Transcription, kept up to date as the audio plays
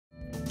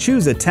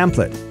Choose a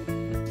template.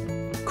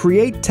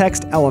 Create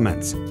text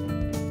elements.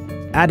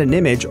 Add an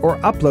image or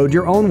upload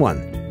your own one.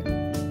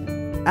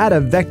 Add a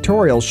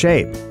vectorial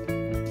shape.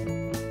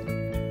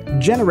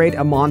 Generate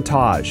a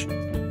montage.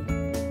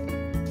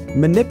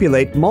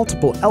 Manipulate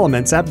multiple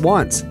elements at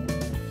once.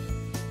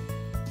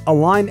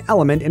 Align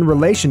element in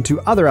relation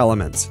to other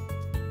elements.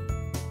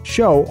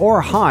 Show or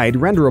hide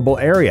renderable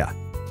area,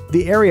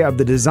 the area of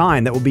the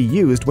design that will be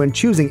used when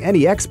choosing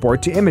any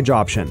export to image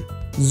option.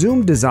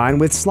 Zoom design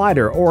with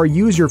slider or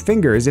use your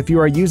fingers if you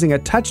are using a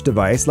touch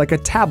device like a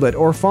tablet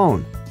or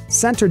phone.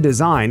 Center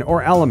design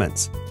or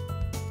elements.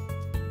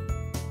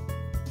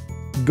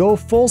 Go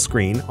full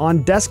screen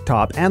on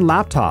desktop and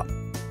laptop.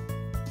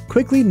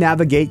 Quickly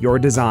navigate your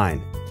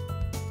design.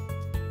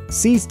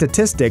 See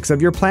statistics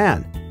of your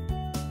plan.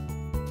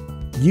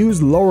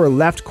 Use lower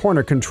left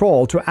corner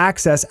control to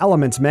access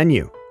Elements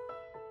menu.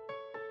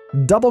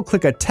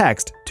 Double-click a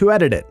text to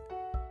edit it.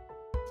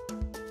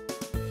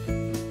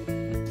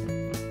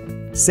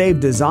 Save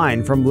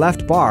design from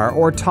left bar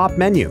or top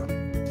menu.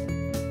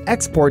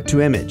 Export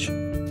to image.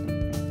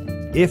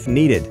 If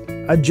needed,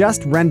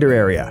 adjust render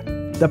area,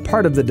 the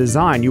part of the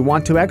design you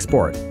want to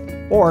export,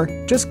 or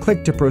just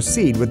click to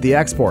proceed with the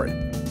export.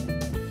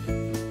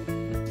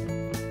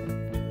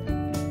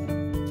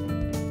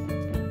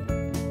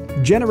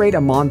 Generate a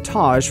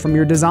montage from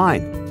your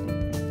design.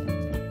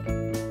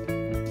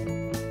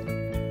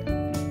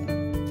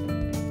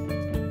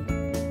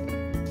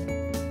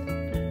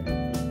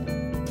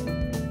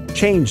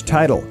 Change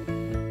title.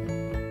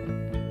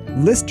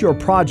 List your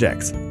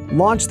projects,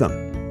 launch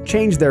them,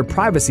 change their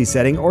privacy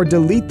setting or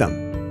delete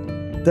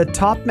them. The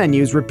top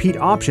menus repeat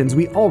options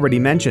we already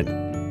mentioned.